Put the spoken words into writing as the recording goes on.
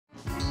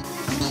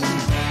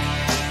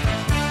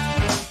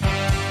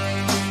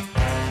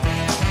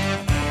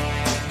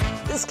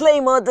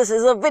Disclaimer, this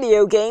is a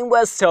video game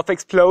where stuff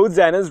explodes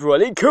and is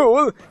really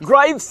cool.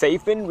 Drive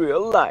safe in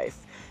real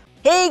life.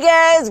 Hey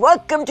guys,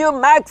 welcome to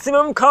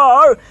Maximum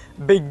Car.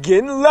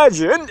 Begin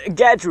legend,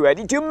 get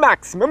ready to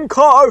Maximum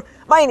Car.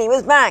 My name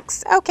is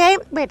Max. Okay,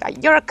 wait,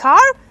 you're a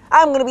car?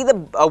 I'm gonna be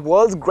the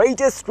world's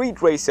greatest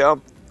street racer.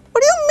 What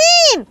do you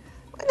mean?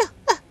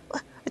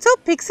 It's so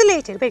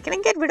pixelated. Wait, can I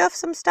get rid of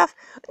some stuff?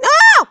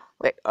 No!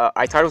 Wait,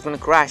 I thought it was gonna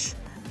crash.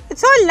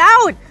 It's so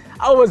loud.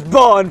 I was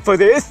born for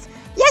this.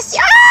 Yes,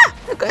 yeah!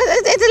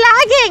 It's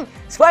lagging.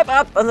 Swipe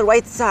up on the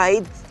right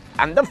side.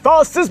 I'm the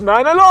fastest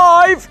man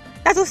alive.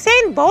 That's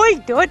Usain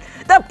Bolt, dude.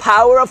 The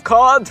power of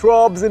car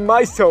throbs in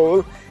my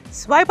soul.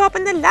 Swipe up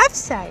on the left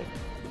side.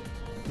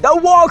 The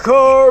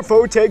walker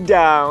for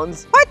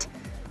takedowns. What?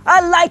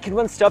 I like it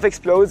when stuff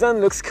explodes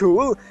and looks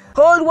cool.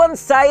 Hold one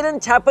side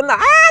and tap on the...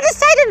 this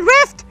side and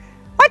drift.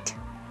 What?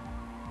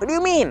 What do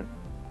you mean?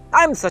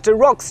 I'm such a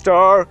rock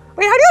star.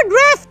 Wait, how do you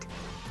drift?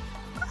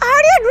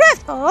 How do you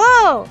drift?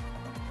 Oh.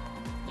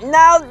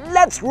 Now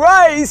let's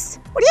race.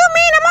 What do you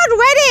mean? I'm not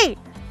ready.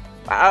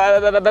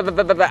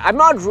 I'm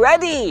not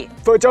ready.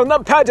 Foot on the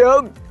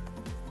pedal.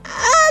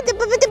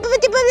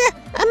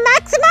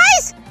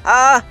 Maximize?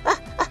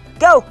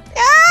 Go.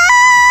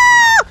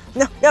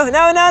 No.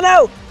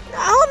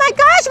 Oh my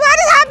gosh, what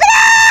is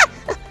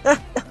happening?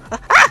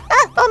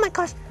 Oh my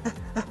gosh.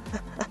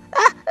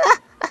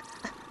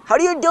 How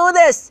do you do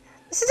this?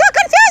 This is so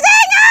confusing.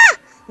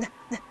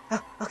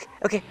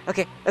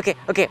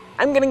 Okay.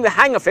 I'm getting the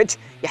hang of it.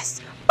 Yes.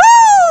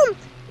 Boom!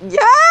 Yeah!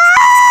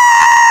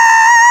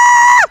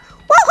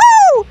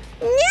 Woohoo!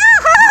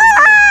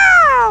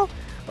 Yeah!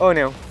 Oh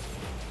no.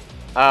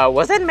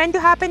 Was that meant to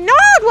happen? No,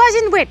 it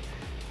wasn't. Wait.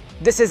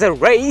 This is a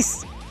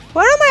race.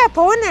 Where are my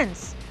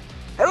opponents?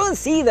 I don't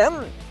see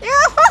them. Yeah,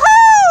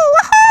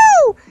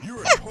 woohoo!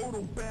 You're a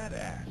total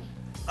badass.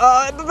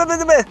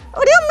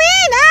 What do you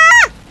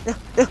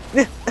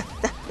mean?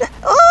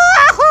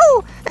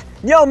 Oh!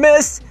 Near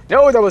miss.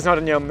 No, that was not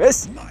a near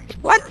miss.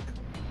 What?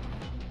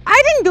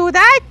 I didn't do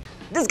that.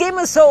 This game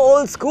is so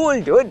old school,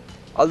 dude.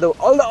 Although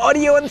all the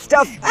audio and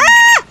stuff.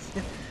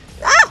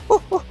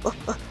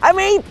 I'm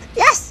 8th.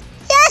 Yes.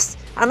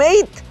 I'm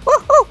 8th.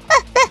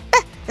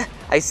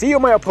 I see you,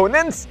 my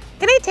opponents.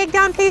 Can I take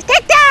down, please?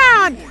 Take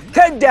down.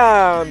 Take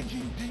down.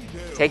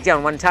 Take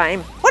down one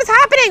time. What's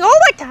happening?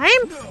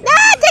 Overtime?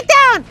 Take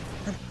down.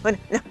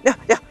 No.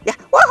 Yeah.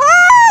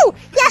 Woohoo!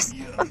 Yes.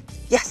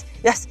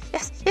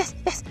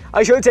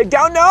 I shall take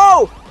down.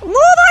 No. Move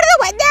out of the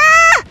way.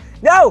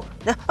 No.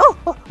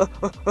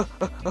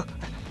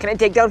 Can I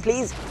take down,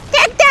 please?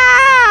 Take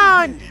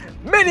down.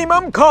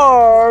 Minimum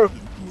car.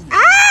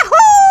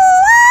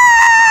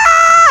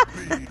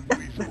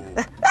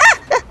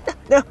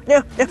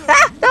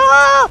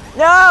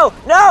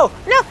 No.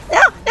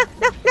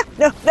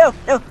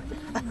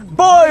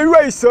 Boy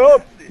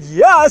racer.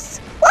 Yes.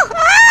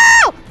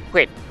 Woohoo!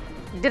 Wait.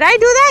 Did I do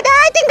that?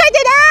 I think I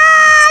did.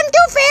 I'm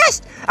too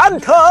fast. I'm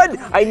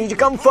 3rd. I need to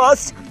come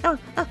first.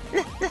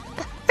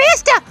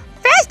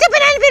 Faster,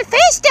 Banana,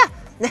 faster.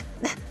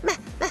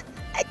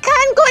 I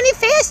can't go any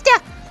faster.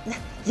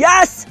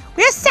 Yes.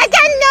 We're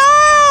 2nd.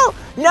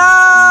 No.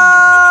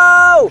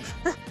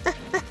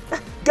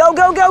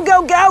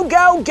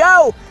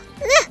 Go.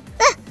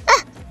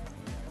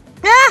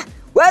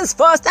 Where's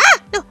first?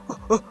 No.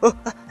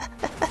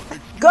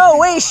 Go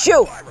away,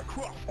 shoot.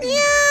 No.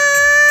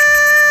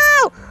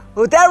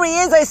 Oh, there he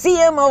is. I see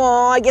him.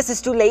 Oh, I guess it's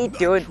too late,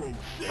 dude.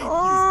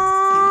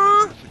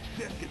 Oh.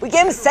 We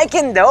came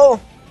 2nd, though.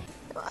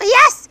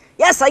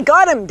 Yes, I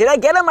got him. Did I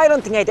get him? I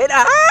don't think I did.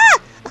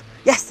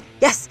 Yes.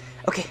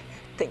 Okay.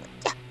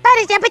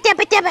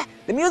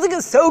 The music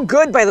is so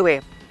good, by the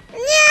way.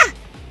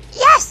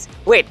 Yes.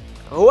 Wait.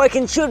 Oh, I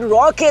can shoot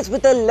rockets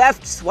with the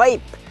left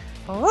swipe.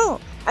 Oh.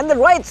 And the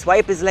right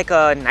swipe is like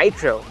a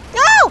nitro.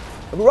 No.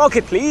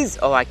 Rocket, please.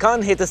 Oh, I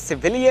can't hit the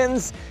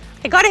civilians.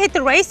 I gotta hit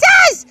the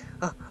racers.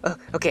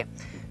 Okay.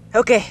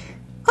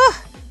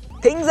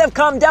 Things have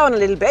calmed down a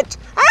little bit.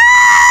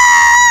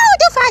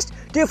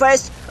 Too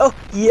fast. Oh,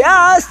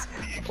 yes.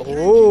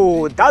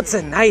 Oh, that's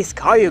a nice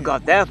car you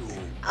got there.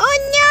 Oh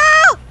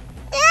no.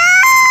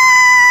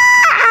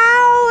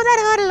 Ow, that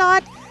hurt a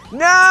lot.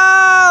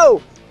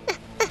 No.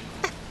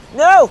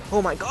 No.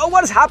 Oh my God,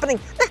 what is happening?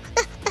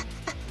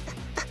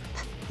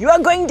 You are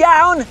going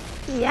down.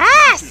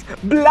 Yes.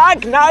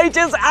 Black Knight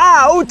is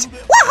out.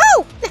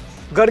 Woohoo.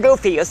 Gotta go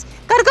fierce.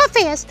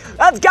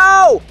 Let's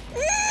go.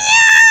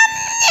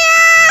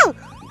 No.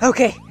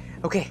 Okay.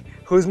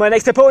 Who's my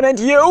next opponent?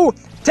 You.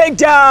 Take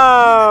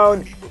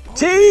down.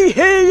 He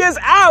is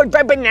out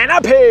by Banana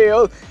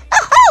Peel.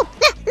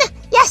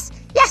 Yes.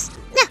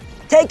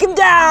 Take him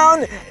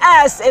down.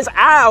 S is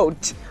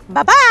out.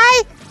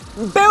 Bye-bye.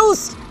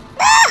 Boost.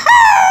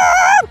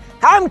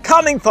 I'm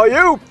coming for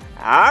you.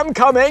 I'm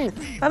coming.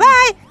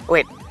 Bye-bye.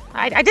 Wait.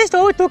 I just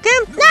overtook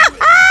him.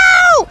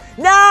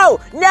 No.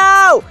 I'm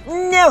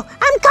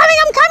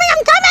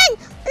coming.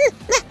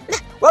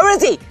 Where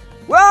is he?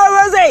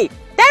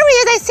 There There he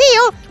is. I see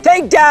you.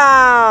 Take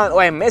down. Oh,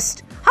 I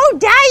missed. How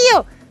dare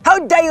you? How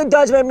dare you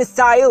dodge my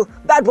missile?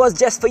 That was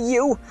just for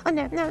you. Oh,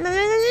 no.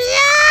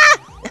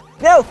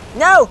 No,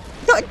 no.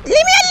 Leave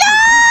me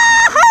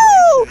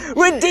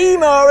alone!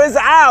 Redeemer is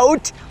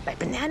out. My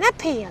banana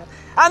peel.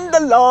 And the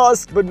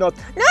last but not...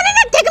 No,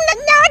 take him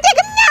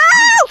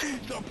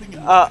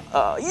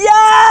now!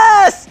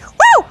 Yes!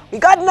 Woo! We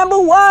got number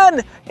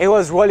 1. It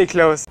was really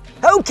close.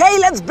 Okay,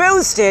 let's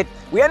boost it.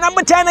 We are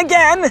number 10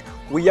 again.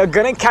 We are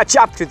gonna catch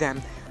up to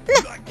them.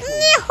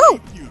 No!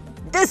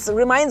 This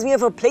reminds me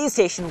of a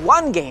PlayStation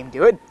 1 game,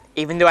 dude.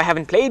 Even though I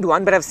haven't played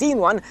one, but I've seen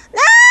one.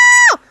 No!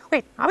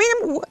 Wait,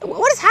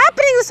 what is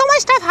happening? There's so much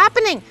stuff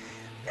happening.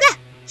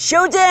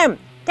 Shoot him!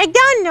 Take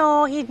down,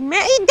 no, he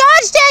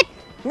dodged it!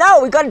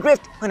 No, we got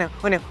drift. Oh no.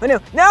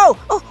 No!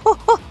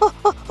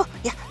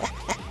 Yeah.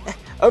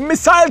 A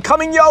missile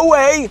coming your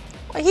way.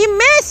 He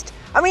missed!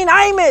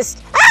 I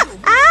missed. Ah!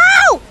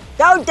 Ow!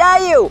 How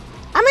dare you?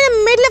 I'm in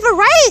the middle of a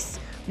race!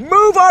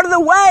 Move out of the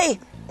way.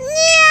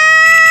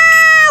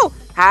 No!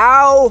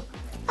 How?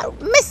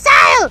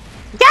 Missile!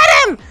 Get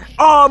him!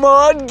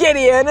 Armored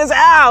Gideon is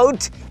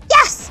out.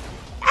 Yes!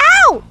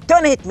 Ow!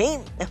 Don't hit me.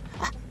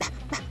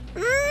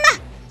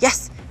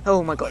 Yes.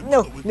 Oh my god,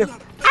 no.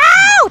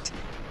 Out!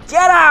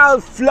 Get out,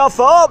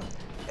 Fluffer.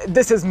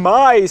 This is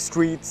my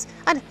streets.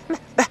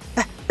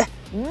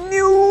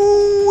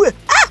 No.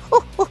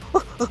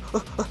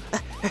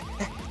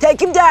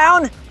 Take him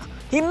down.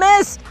 He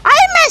missed. I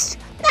missed!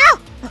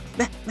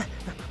 No!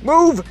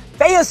 Move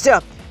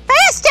faster.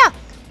 Faster!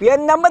 We are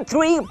number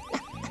 3.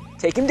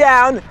 Take him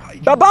down.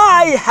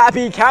 Bye-bye,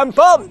 happy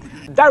camper.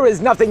 There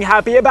is nothing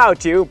happy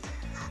about you.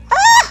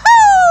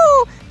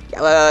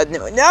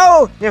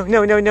 No.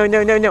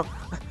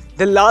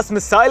 The last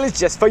missile is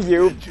just for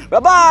you.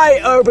 Bye-bye,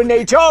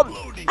 Urbanator.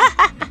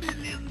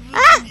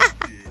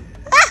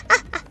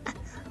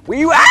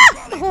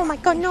 Oh my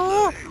god,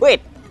 no!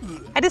 Wait,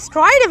 I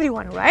destroyed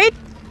everyone, right?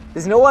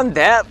 there's no one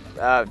there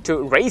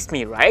to race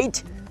me,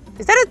 right?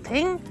 Is that a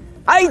thing?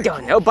 I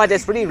don't know, but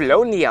it's pretty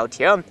lonely out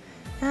here.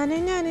 Na na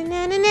na na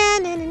na na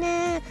na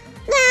na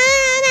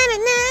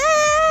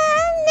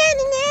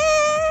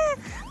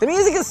The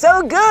music is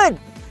so good.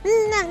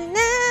 na na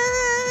na.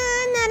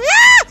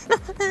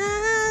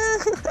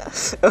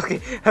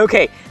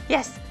 Okay.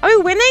 Yes. Are we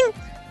winning?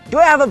 Do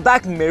I have a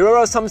back mirror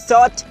or some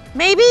sort?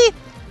 Maybe?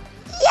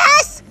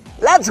 Yes!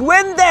 Let's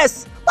win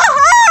this!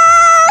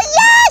 Woohoo!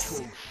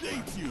 Yes!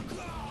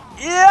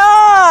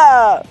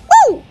 Yeah!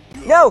 Woo!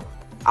 No,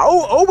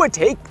 I'll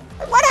overtake.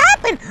 What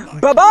happened?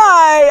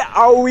 Bye-bye,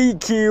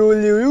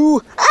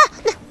 Awikiulu.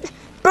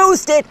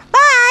 Boost it.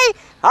 Bye!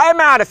 I'm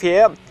out of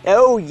here.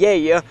 Oh,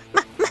 yeah.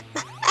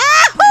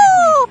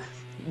 Ahoo!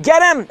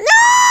 Get him.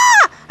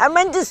 No! I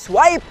meant to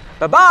swipe.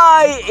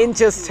 Bye-bye,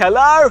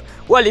 Interstellar.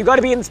 Well, you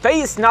gotta be in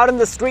space, not in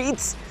the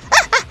streets.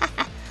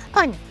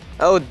 Oh, no.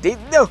 Oh,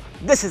 no,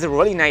 this is a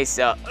really nice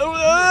road.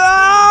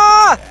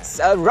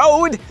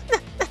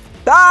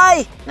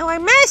 Bye. No, I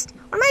missed.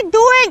 What am I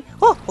doing?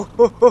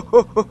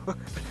 Oh,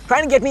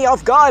 Trying to get me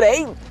off guard,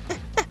 eh?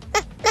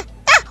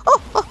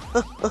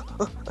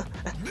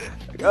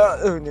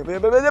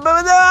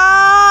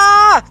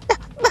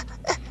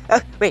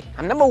 Wait,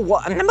 I'm number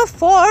 1. I'm number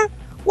 4.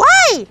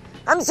 Why?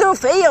 I'm so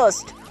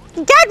fast.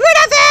 Get rid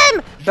of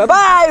him!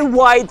 Bye-bye,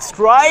 white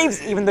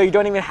stripes, even though you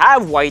don't even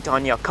have white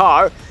on your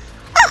car.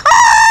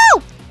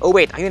 Ahoo! Oh,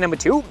 wait, are you number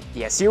 2?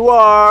 Yes, you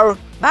are.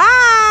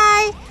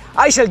 Bye!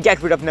 I shall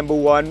get rid of number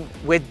 1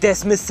 with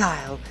this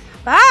missile.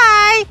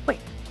 Bye! Wait.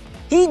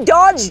 He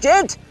dodged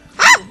it.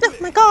 Ah! Oh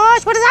my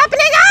gosh, what is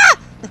happening? Ah!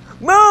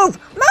 Move!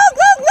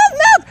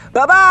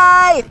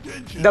 Bye-bye!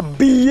 The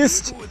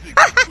beast!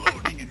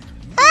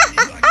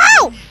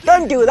 Ow!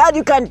 Don't do that,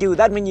 you can't do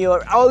that when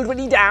you're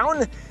already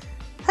down.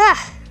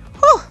 Ah,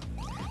 whew.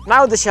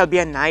 Now this shall be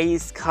a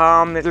nice,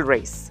 calm little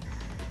race.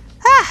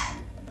 Ah.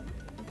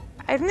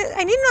 I need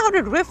to know how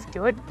to drift,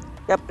 dude.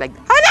 Yep, like,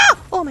 Oh no!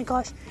 Oh my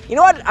gosh. you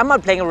know what? I'm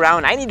not playing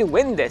around. I need to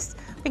win this.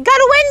 We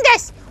gotta win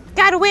this! We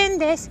gotta win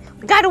this!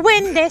 We gotta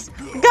win this!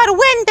 We gotta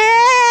win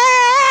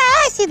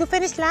this! See the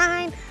finish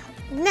line.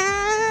 Na,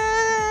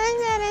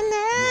 na, na,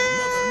 na,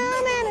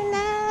 na, na,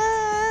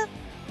 na.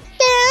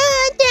 Da,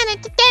 da, da,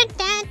 da,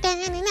 da, da,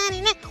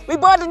 da, da. We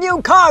bought a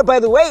new car, by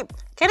the way.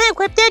 Can I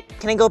equip it?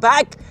 Can I go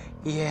back?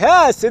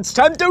 Yes, it's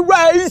time to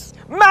race!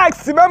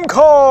 Maximum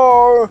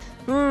car!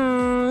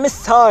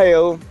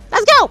 Missile.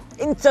 Let's go!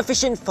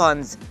 Insufficient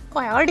funds. Oh,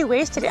 I already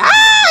wasted it.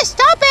 Ah!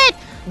 Stop it!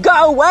 Go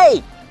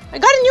away! I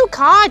got a new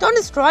car. Don't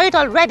destroy it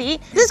already.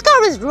 This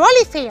car is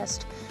really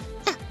fast.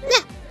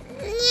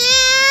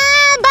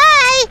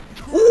 Bye!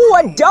 Ooh,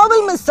 a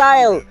double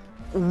missile!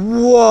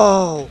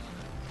 Whoa!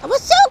 That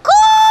was so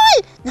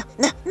cool!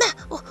 No.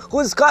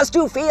 Whose car's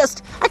too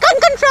fast? I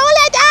can't control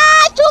it!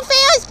 Ah, it's too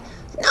fast!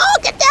 No,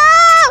 get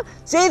down!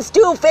 Say it's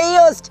too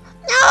fast!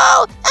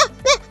 No!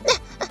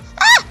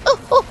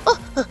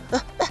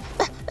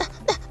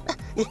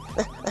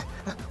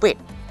 Wait,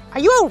 Are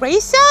you a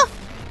racer?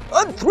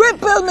 a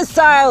triple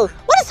missile!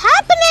 What is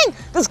happening?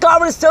 This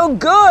car is so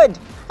good!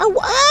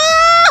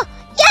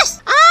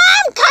 Yes,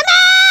 I'm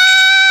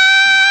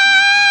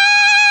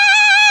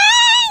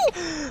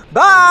coming!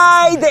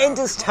 Bye! Hey there,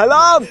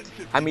 Interstellar!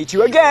 I meet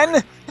you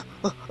again.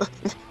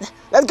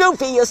 Let's go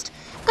fast.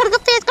 Gotta go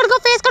fast, gotta go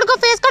fast, gotta go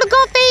fast, gotta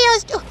go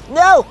fast.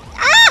 No!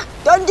 Ah!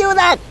 Don't do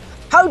that!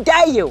 How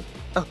dare you!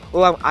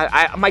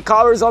 My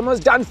car is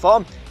almost done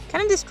for.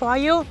 Can I destroy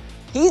you?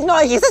 He's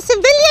not. He's a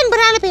civilian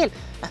banana peel.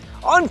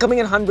 Oncoming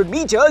in 100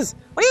 meters.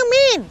 What do you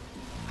mean?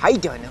 I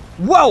don't know.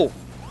 Whoa!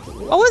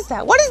 What was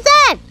that? What is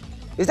that?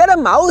 Is that a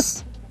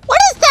mouse? What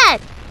is that?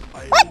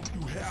 What?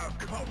 You have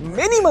come.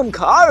 Minimum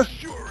car?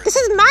 This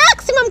is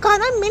maximum car,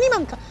 not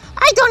minimum car.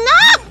 I don't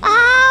know.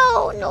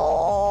 Ow,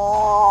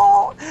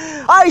 no.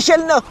 I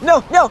shall know.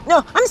 No, no,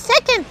 no. I'm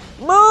second.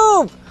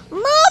 Move!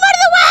 Move out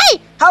of the way.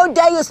 How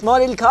dare you, small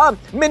little car?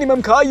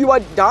 Minimum car, you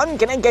are done.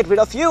 Can I get rid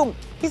of you?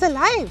 He's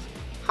alive.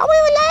 How are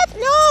you alive?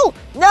 No.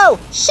 No!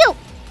 Shoot.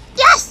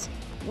 Yes.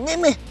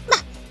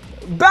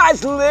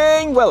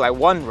 Battling! Well, I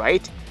won,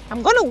 right?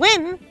 I'm gonna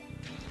win.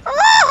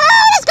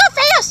 Let's go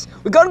fast.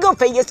 We gotta go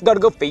fast,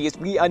 gotta go fast.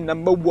 We are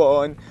number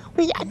one.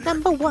 We are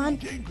number one.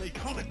 Gameplay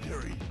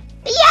commentary.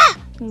 Yeah.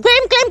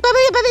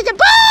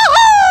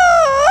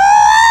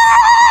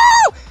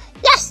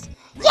 Yes.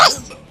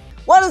 Yes.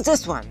 What is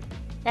this one?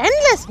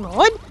 Endless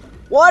mode.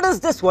 What does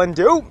this one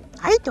do?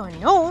 I don't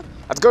know.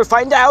 Let's go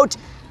find out.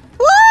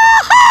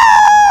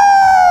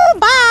 Woohoo!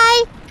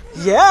 Bye.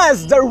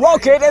 Yes, the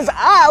rocket is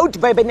out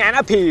by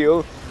Banana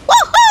Peel. Woohoo!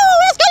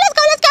 Let's go, let's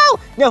go, let's go!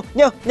 No,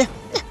 no, no,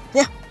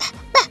 no.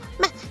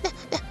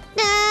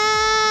 Na,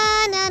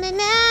 na, na,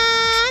 na,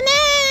 na,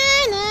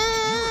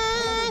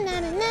 na,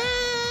 na, na.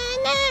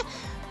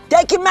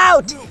 Take him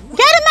out.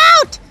 Get him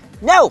out!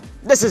 No,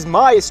 this is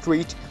my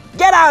street.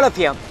 Get out of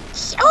here.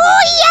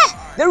 Oh, yeah!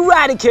 The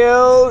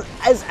Radical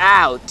is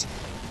out.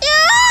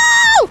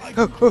 No!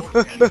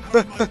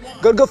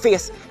 Gotta go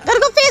fast. Gotta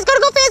go fast,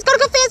 gotta go fast, gotta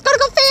go fast, gotta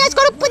go fast,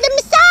 gotta put the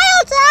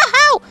missiles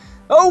out!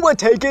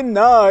 Overtaken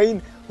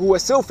 9. Who are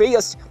so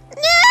fast?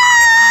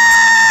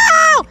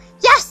 No!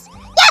 Yes!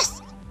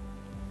 Yes!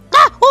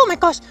 Ah, oh my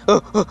gosh!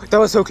 That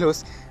was so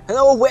close.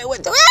 Oh, wait.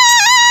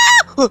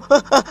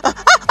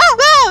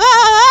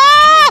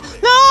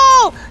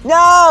 No!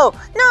 No!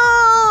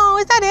 No!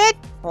 Is that it?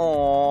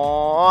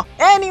 Aww.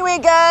 Anyway,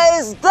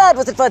 guys, that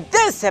was it for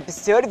this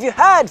episode. If you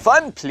had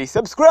fun, please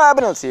subscribe,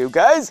 and I'll see you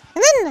guys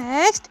In the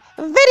next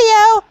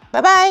video.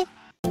 Bye-bye.